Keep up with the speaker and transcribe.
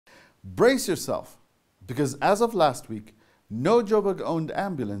Brace yourself, because as of last week, no Joburg-owned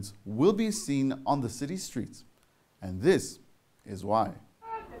ambulance will be seen on the city streets. And this is why.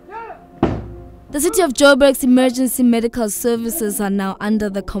 The city of Joburg's emergency medical services are now under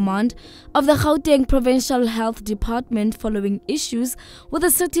the command of the Gauteng Provincial Health Department following issues with the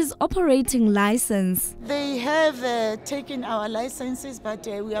city's operating license. They have taken our licenses, but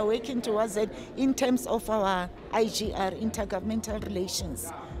we are working towards it in terms of our IGR, intergovernmental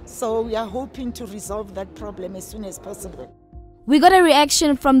relations. So we are hoping to resolve that problem as soon as possible. We got a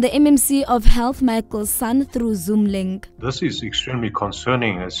reaction from the MMC of Health, Michael Son, through Zoom link. This is extremely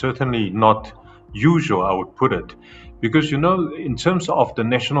concerning and certainly not usual, I would put it, because in terms of the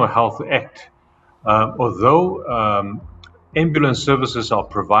National Health Act, although ambulance services are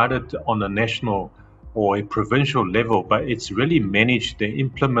provided on a national or a provincial level, but it's really managed and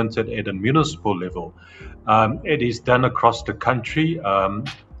implemented at a municipal level. It is done across the country.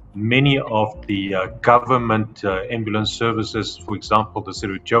 Many of the government ambulance services, for example, the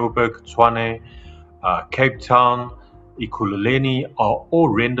city of Joburg, Tshwane, Cape Town, Ekurhuleni, are all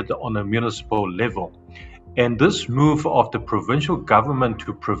rendered on a municipal level. And this move of the provincial government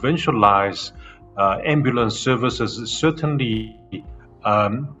to provincialize ambulance services is certainly,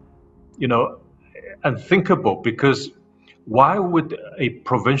 unthinkable, because why would a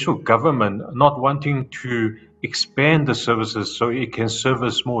provincial government not wanting to expand the services so it can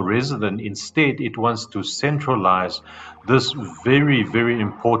service more residents? Instead, it wants to centralize this very, very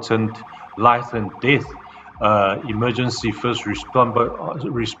important life and death emergency first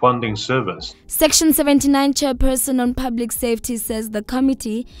responding service. Section 79 chairperson on public safety says the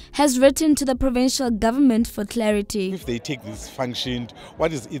committee has written to the provincial government for clarity. If they take this function,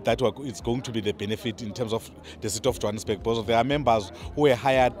 what is it that it's going to be the benefit in terms of the city of Johannesburg? Because there are members who were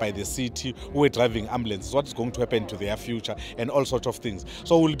hired by the city who were driving ambulances. What is going to happen to their future and all sorts of things?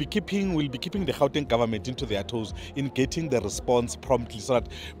 So we'll be keeping the Gauteng government into their toes in getting the response promptly, so that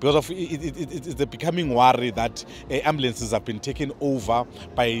because of it's becoming worry that ambulances have been taken over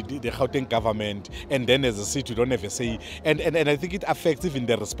by the Gauteng government, and then as a city we don't have a say, and I think it affects even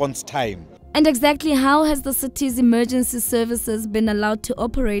the response time. And exactly how has the city's emergency services been allowed to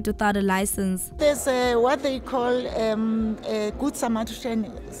operate without a license? There's what they call a Good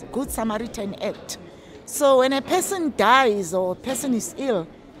Samaritan Act. So when a person dies or a person is ill,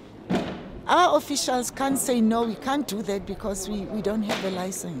 our officials can't say, no, we can't do that because we don't have a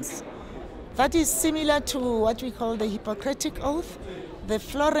license. That is similar to what we call the Hippocratic Oath, the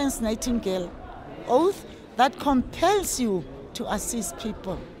Florence Nightingale Oath, that compels you to assist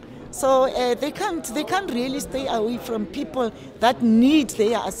people. So they can't really stay away from people that need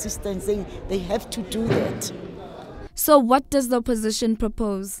their assistance. They have to do that. So what does the opposition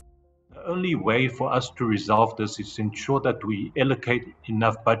propose? The only way for us to resolve this is to ensure that we allocate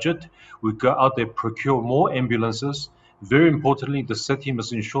enough budget. We go out there, procure more ambulances. Very importantly, the city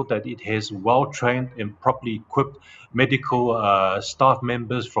must ensure that it has well-trained and properly equipped medical staff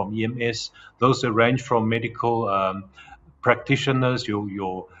members from EMS. Those that range from medical practitioners,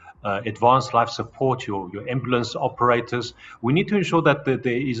 your advanced life support, your ambulance operators. We need to ensure that there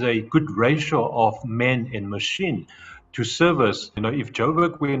is a good ratio of man and machine to service. If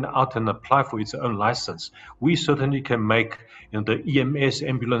Joburg went out and apply for its own license, we certainly can make the EMS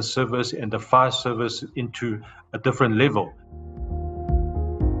ambulance service and the fire service into a different level.